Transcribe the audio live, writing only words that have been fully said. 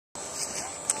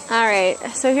Alright,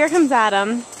 so here comes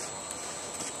Adam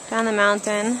down the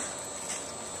mountain.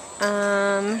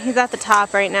 He's at the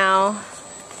top right now.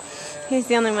 He's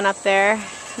the only one up there.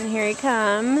 And here he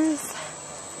comes.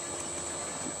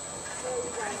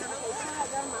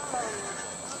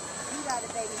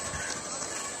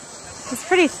 He's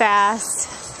pretty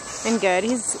fast and good.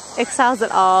 He excels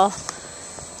at all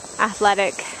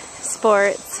athletic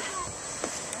sports.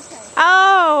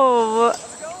 Oh!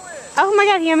 Oh my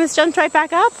god, he almost jumped right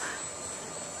back up.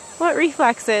 What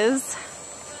reflexes?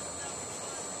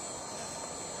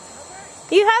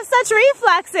 You have such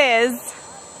reflexes!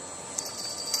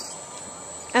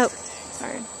 Oh,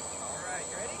 sorry.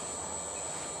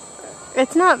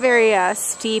 It's not very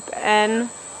steep, and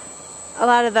a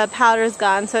lot of the powder's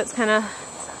gone, so it's kind of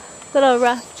a little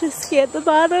rough to ski at the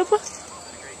bottom.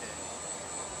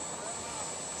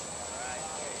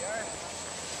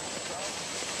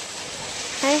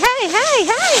 Hey, hey, hey,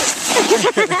 hey!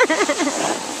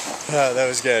 Oh, that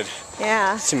was good.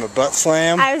 Yeah. See my butt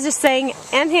slam? I was just saying,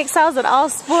 and he excels at all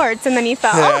sports, and then you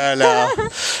fell. Yeah, I know. I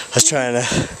was trying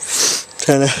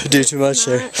to do too much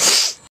there.